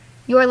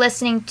You're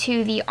listening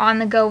to the On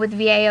the Go with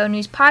VAO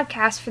News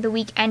podcast for the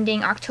week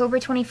ending October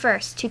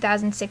 21st,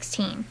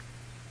 2016.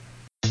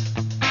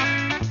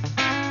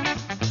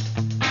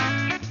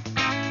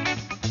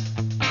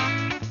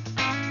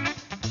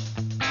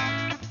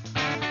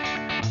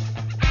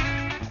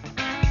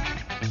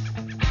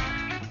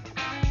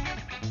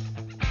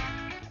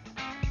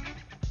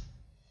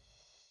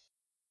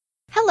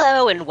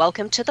 Hello and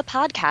welcome to the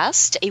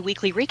podcast, a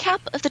weekly recap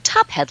of the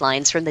top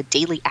headlines from the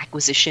daily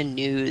acquisition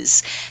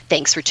news.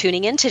 Thanks for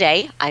tuning in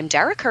today. I'm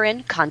Dara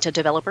Curran, content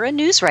developer and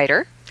news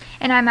writer.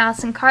 And I'm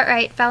Allison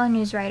Cartwright, fellow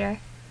news writer.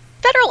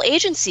 Federal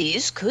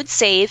agencies could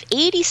save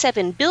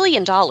 $87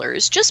 billion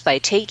just by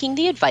taking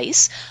the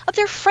advice of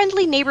their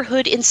friendly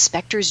neighborhood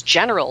inspectors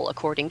general,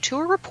 according to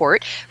a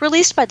report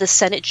released by the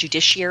Senate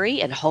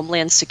Judiciary and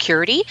Homeland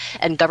Security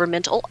and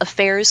Governmental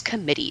Affairs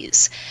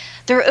Committees.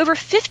 There are over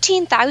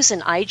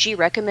 15,000 IG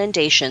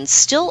recommendations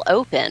still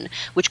open,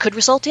 which could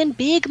result in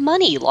big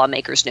money,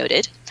 lawmakers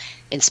noted.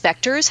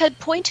 Inspectors had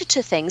pointed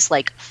to things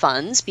like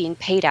funds being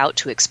paid out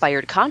to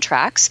expired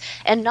contracts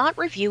and not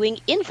reviewing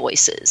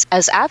invoices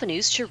as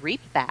avenues to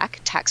reap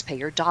back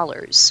taxpayer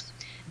dollars.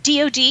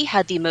 DoD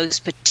had the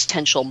most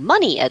potential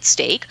money at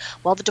stake,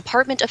 while the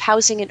Department of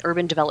Housing and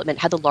Urban Development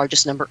had the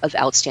largest number of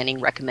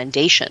outstanding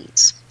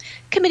recommendations.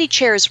 Committee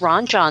chairs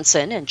Ron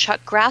Johnson and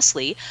Chuck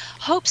Grassley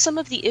hope some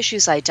of the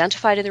issues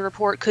identified in the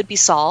report could be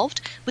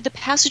solved with the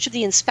passage of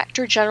the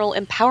Inspector General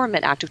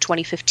Empowerment Act of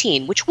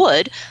 2015, which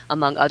would,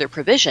 among other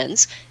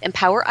provisions,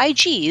 empower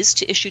IGs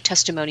to issue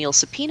testimonial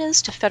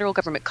subpoenas to federal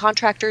government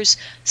contractors,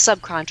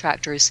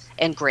 subcontractors,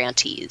 and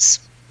grantees.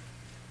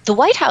 The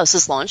White House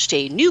has launched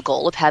a new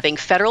goal of having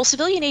federal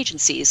civilian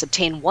agencies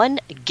obtain 1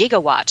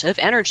 gigawatt of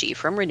energy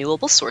from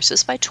renewable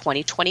sources by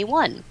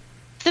 2021.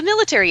 The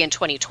military in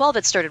 2012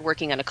 had started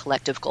working on a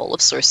collective goal of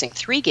sourcing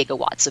 3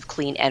 gigawatts of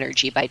clean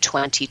energy by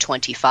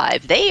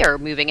 2025. They are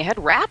moving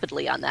ahead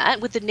rapidly on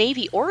that, with the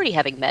Navy already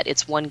having met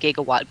its 1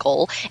 gigawatt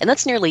goal, and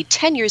that's nearly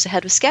 10 years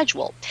ahead of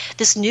schedule.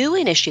 This new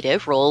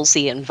initiative rolls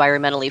the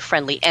environmentally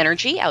friendly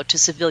energy out to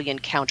civilian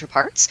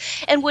counterparts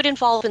and would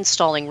involve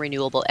installing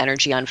renewable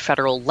energy on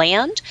federal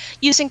land,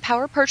 using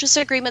power purchase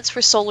agreements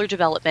for solar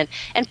development,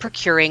 and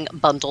procuring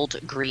bundled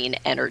green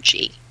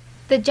energy.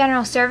 The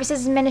General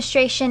Services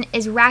Administration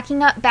is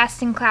racking up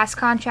best-in-class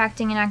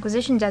contracting and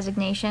acquisition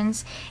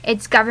designations.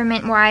 Its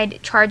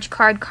government-wide charge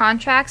card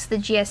contracts, the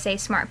GSA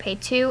SmartPay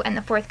 2 and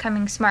the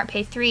forthcoming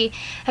SmartPay 3,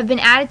 have been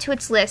added to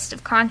its list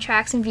of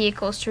contracts and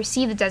vehicles to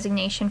receive the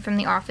designation from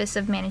the Office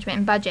of Management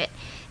and Budget.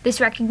 This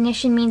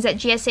recognition means that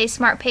GSA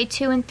SmartPay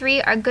 2 and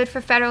 3 are good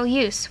for federal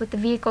use, with the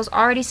vehicles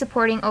already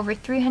supporting over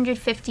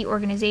 350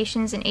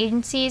 organizations and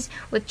agencies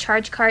with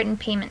charge card and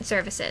payment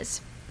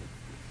services.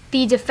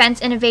 The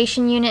Defense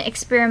Innovation Unit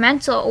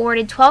Experimental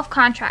awarded 12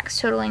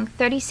 contracts totaling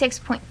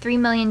 $36.3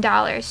 million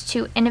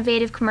to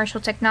innovative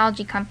commercial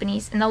technology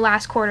companies in the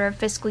last quarter of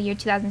fiscal year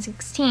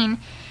 2016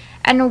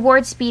 at an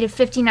award speed of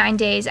 59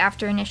 days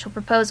after initial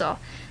proposal.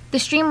 The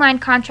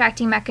streamlined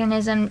contracting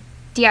mechanism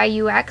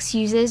DIUX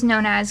uses,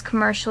 known as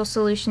Commercial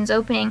Solutions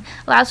Opening,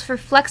 allows for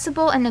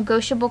flexible and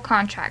negotiable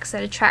contracts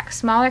that attract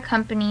smaller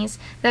companies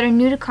that are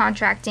new to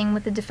contracting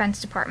with the Defense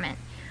Department.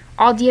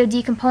 All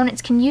DoD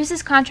components can use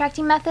this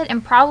contracting method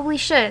and probably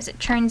should, as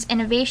it turns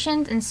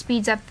innovations and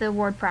speeds up the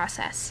award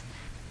process.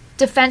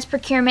 Defense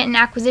Procurement and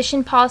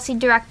Acquisition Policy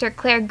Director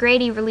Claire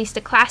Grady released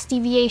a class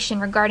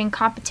deviation regarding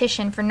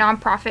competition for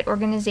nonprofit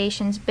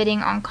organizations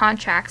bidding on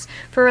contracts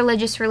for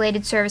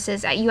religious-related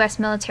services at U.S.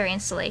 military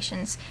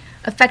installations.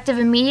 Effective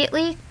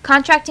immediately,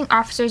 contracting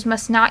officers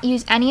must not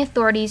use any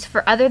authorities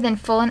for other than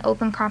full and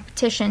open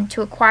competition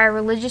to acquire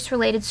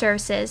religious-related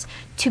services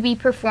to be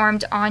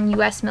performed on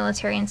U.S.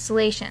 military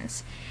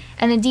installations.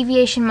 And the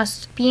deviation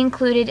must be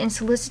included in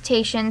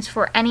solicitations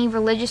for any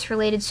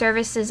religious-related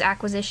services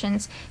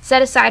acquisitions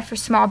set aside for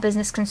small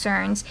business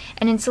concerns,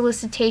 and in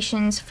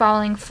solicitations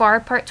following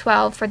FAR Part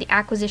 12 for the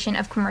acquisition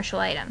of commercial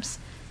items.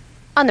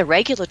 On the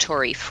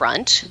regulatory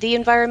front, the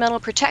Environmental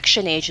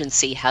Protection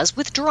Agency has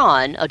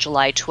withdrawn a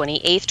July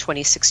 28,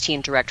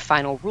 2016 direct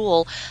final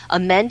rule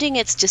amending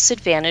its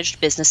disadvantaged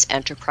business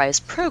enterprise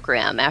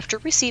program after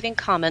receiving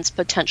comments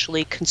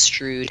potentially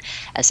construed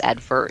as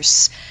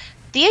adverse.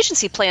 The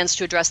agency plans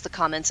to address the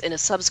comments in a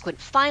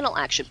subsequent final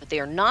action, but they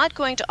are not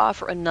going to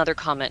offer another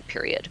comment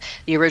period.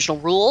 The original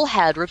rule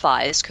had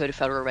revised Code of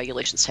Federal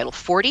Regulations Title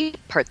 40,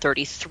 Part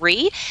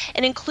 33,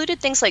 and included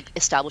things like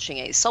establishing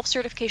a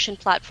self-certification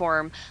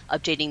platform,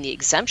 updating the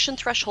exemption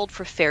threshold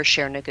for fair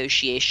share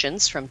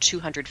negotiations from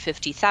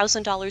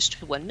 $250,000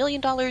 to $1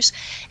 million,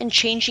 and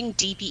changing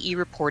DBE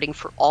reporting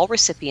for all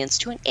recipients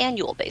to an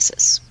annual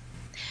basis.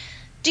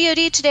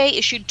 DoD today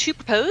issued 2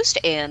 proposed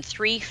and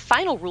 3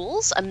 final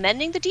rules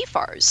amending the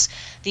DFARS.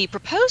 The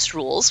proposed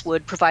rules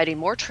would provide a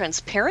more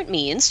transparent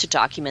means to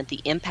document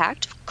the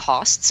impact of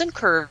costs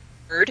incurred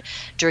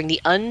during the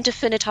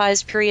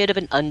undefinitized period of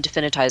an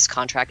undefinitized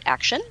contract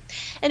action,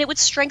 and it would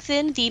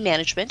strengthen the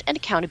management and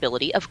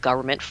accountability of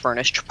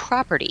government-furnished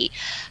property.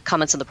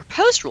 Comments on the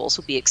proposed rules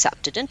will be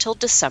accepted until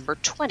December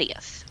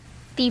 20th.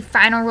 The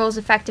final rules,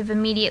 effective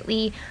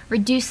immediately,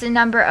 reduce the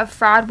number of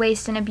fraud,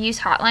 waste, and abuse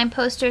hotline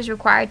posters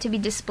required to be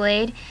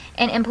displayed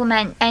and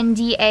implement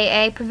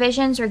NDAA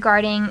provisions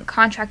regarding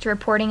contractor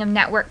reporting of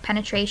network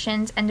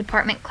penetrations and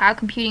department cloud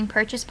computing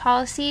purchase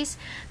policies.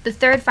 The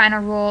third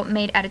final rule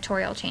made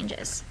editorial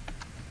changes.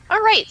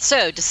 All right,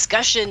 so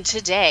discussion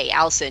today.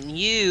 Allison,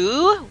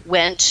 you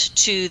went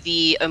to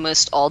the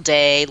almost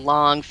all-day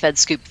long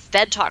FedScoop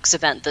Fed Talks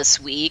event this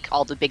week.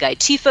 All the big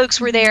IT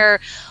folks were there.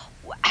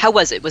 How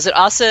was it? Was it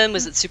awesome?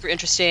 Was it super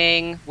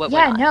interesting? What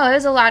went on? No, it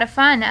was a lot of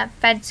fun.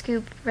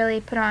 FedScoop really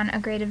put on a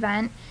great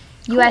event.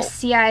 Cool. U.S.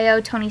 CIO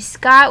Tony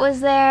Scott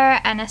was there,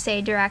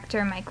 NSA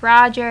Director Mike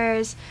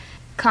Rogers,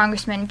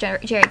 Congressman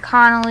Jerry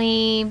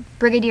Connolly,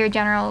 Brigadier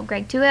General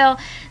Greg Toohill.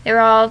 They were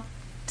all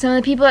some of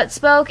the people that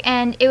spoke,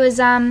 and it was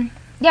it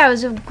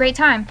was a great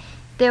time.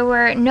 There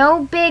were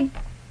no big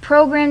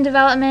program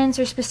developments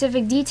or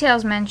specific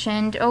details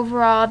mentioned.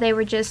 Overall, they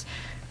were just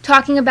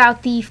talking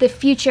about the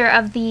future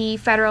of the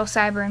federal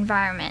cyber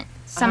environment.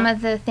 Some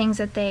of the things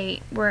that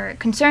they were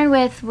concerned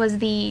with was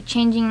the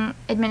changing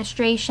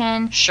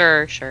administration.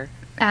 Sure.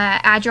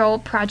 Agile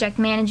project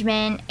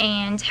management,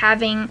 and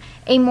having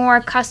a more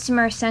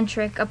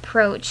customer-centric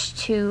approach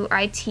to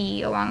IT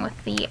along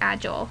with the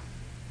agile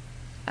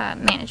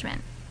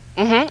management.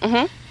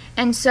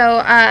 And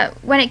so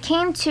when it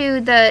came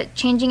to the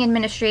changing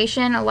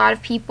administration, a lot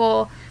of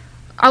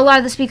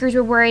the speakers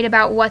were worried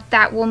about what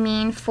that will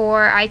mean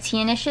for IT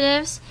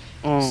initiatives.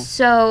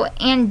 So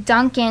Ann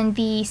Duncan,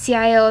 the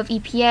CIO of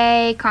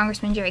EPA,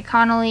 Congressman Jerry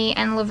Connolly,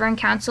 and Laverne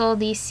Council,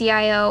 the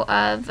CIO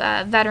of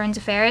Veterans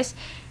Affairs,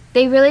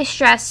 they really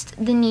stressed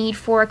the need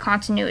for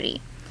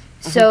continuity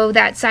so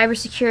that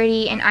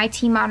cybersecurity and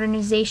IT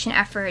modernization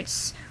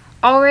efforts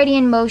already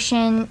in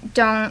motion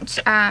don't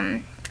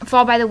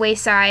fall by the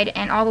wayside,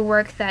 and all the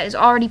work that is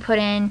already put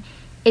in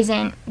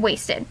isn't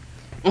wasted.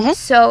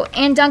 So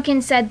Ann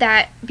Duncan said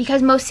that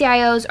because most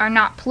CIOs are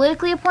not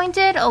politically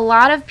appointed, a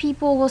lot of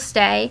people will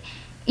stay,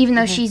 even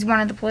though she's one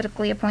of the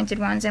politically appointed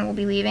ones and will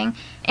be leaving.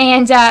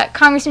 And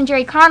Congressman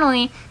Jerry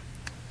Connolly,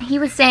 he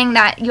was saying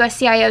that U.S.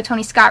 CIO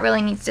Tony Scott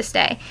really needs to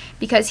stay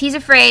because he's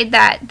afraid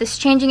that this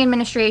changing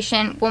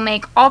administration will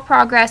make all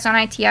progress on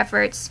IT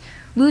efforts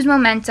lose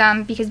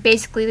momentum because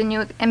basically the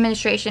new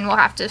administration will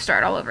have to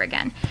start all over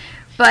again.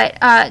 But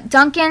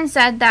Duncan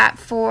said that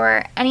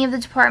for any of the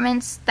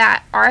departments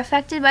that are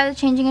affected by the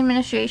changing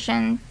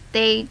administration,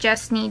 they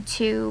just need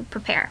to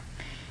prepare.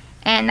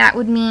 And that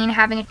would mean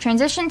having a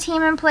transition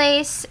team in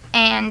place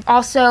and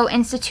also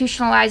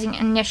institutionalizing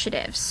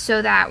initiatives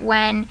so that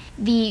when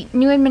the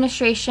new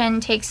administration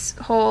takes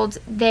hold,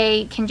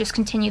 they can just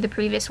continue the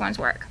previous one's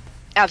work.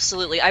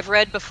 Absolutely. I've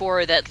read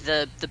before that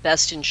the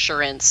best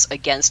insurance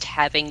against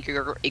having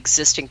your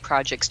existing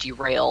projects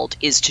derailed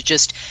is to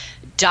just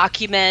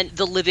document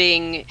the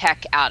living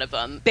heck out of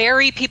them.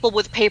 Bury people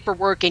with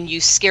paperwork and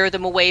you scare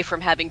them away from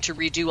having to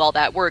redo all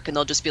that work, and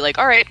they'll just be like,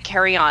 all right,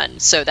 carry on.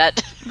 So that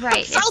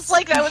sounds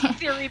like that was a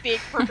theory being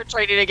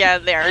perpetrated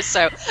again there.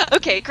 So,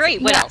 okay,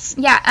 great. What else?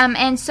 Yeah,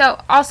 and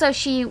so also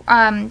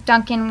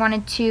Duncan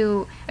wanted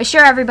to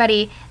assure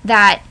everybody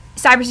that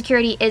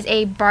cybersecurity is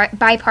a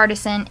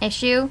bipartisan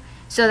issue,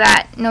 so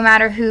that no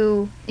matter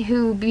who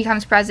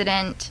becomes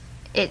president,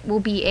 it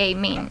will be a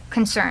main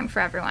concern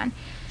for everyone.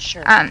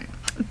 Sure.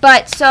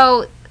 But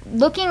so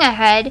looking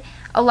ahead,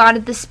 a lot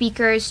of the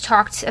speakers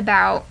talked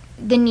about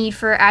the need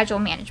for agile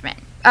management,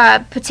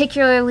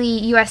 particularly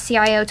U.S.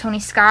 CIO Tony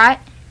Scott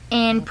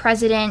and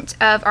President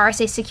of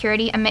RSA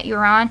Security Amit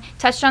Yoran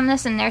touched on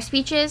this in their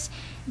speeches,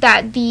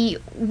 that the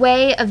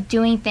way of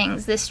doing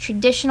things, this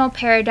traditional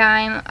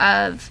paradigm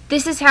of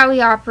this is how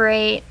we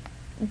operate,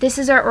 this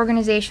is our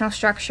organizational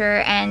structure,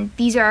 and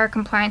these are our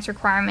compliance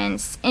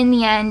requirements, in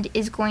the end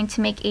is going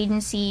to make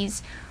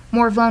agencies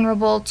more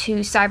vulnerable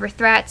to cyber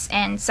threats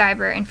and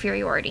cyber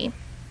inferiority.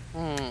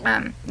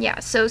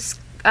 So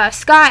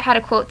Scott had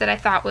a quote that I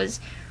thought was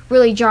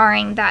really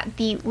jarring, that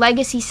the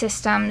legacy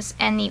systems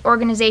and the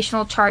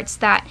organizational charts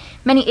that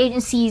many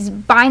agencies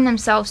bind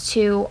themselves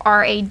to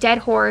are a dead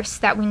horse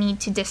that we need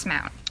to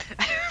dismount.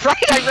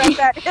 Right, I read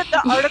that in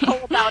the article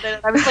about it,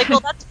 and I was like,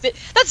 well,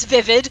 that's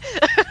vivid.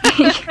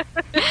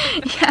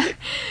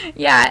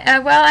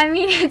 Well, I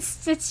mean,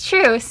 it's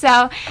true.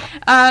 So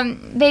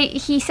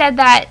he said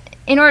that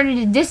in order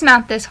to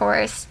dismount this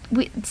horse,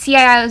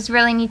 CIOs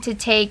really need to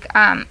take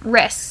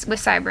risks with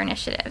cyber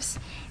initiatives.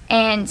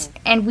 And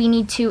we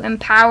need to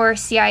empower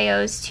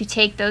CIOs to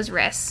take those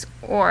risks,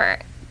 or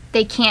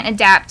they can't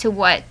adapt to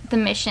what the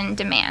mission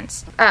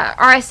demands.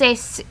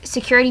 RSA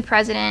Security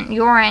President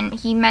Yoran,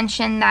 he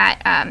mentioned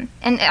that,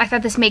 and I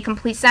thought this made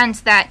complete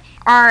sense, that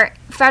our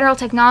federal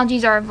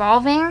technologies are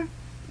evolving,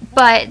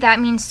 but that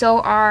means so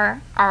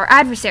are our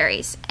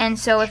adversaries. And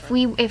so if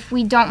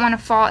we don't want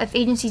to fall, if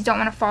agencies don't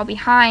want to fall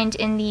behind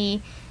in the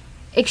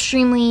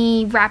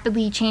extremely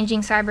rapidly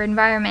changing cyber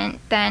environment,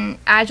 then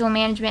agile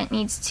management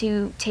needs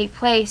to take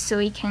place so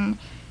we can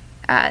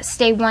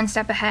stay one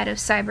step ahead of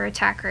cyber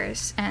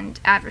attackers and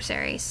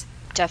adversaries.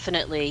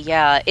 Definitely,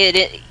 yeah.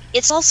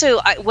 It's also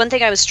one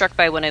thing I was struck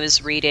by when I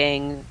was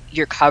reading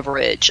your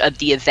coverage of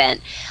the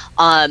event.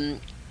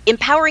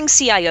 empowering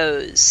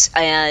CIOs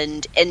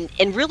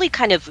and really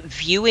kind of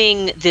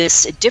viewing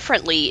this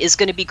differently is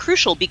going to be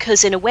crucial,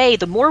 because in a way,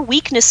 the more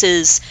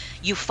weaknesses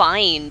you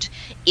find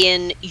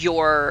in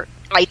your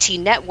IT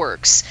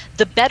networks,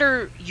 the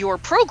better your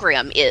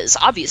program is,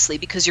 obviously,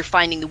 because you're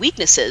finding the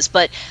weaknesses.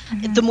 But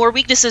the more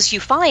weaknesses you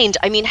find,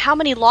 I mean, how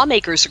many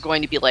lawmakers are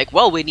going to be like,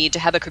 well, we need to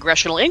have a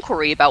congressional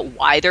inquiry about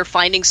why they're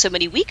finding so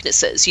many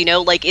weaknesses? You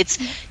know, like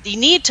you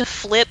need to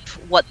flip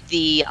what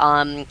the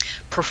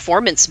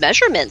performance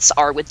measurements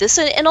are with this,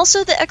 and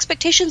also the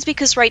expectations,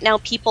 because right now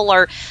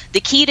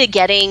the key to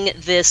getting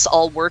this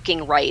all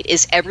working right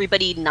is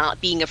everybody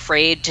not being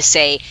afraid to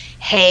say,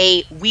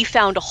 hey, we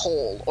found a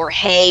hole, or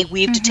hey,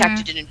 we've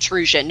detected an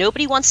intrusion.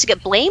 Nobody wants to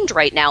get blamed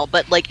right now,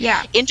 but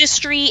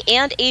industry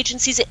and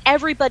agencies,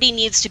 everybody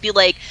needs to be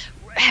like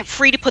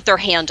free to put their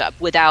hand up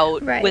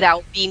without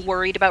being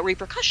worried about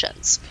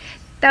repercussions.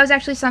 That was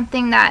actually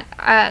something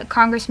that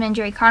Congressman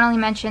Jerry Connolly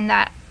mentioned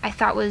that I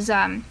thought was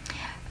a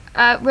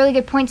really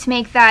good point to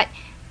make, that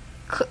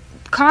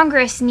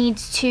Congress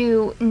needs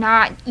to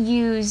not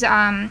use,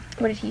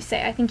 what did he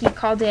say? I think he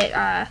called it,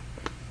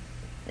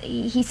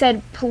 he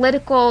said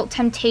political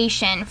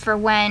temptation for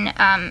when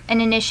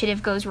an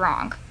initiative goes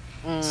wrong.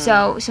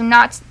 So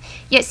not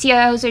yet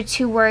CIOs are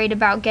too worried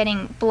about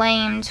getting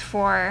blamed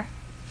for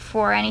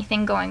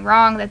anything going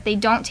wrong that they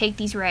don't take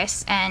these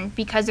risks, and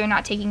because they're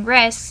not taking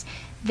risks,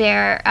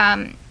 they're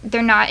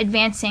not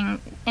advancing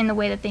in the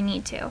way that they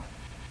need to.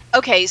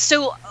 Okay,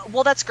 so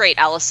that's great,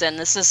 Allison.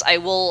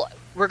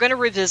 We're going to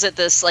revisit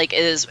this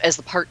as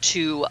the part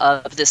 2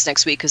 of this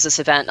next week, because this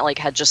event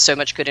had just so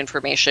much good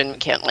information. We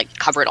can't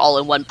cover it all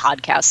in one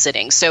podcast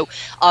sitting. So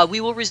we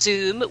will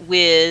resume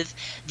with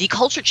the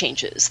culture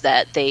changes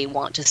that they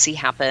want to see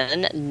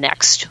happen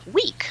next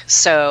week.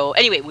 So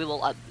anyway, we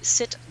will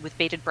sit with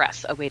bated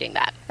breath awaiting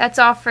that. That's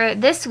all for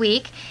this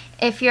week.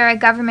 If you're a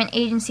government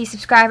agency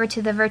subscriber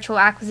to the Virtual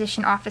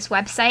Acquisition Office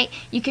website,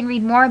 you can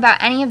read more about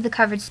any of the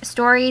covered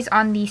stories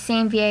on the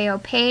same VAO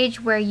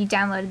page where you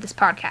downloaded this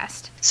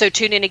podcast. So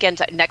tune in again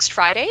next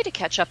Friday to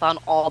catch up on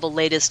all the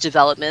latest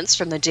developments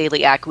from the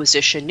Daily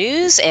Acquisition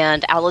News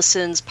and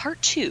Allison's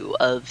part 2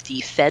 of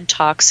the Fed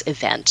Talks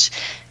event.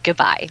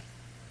 Goodbye.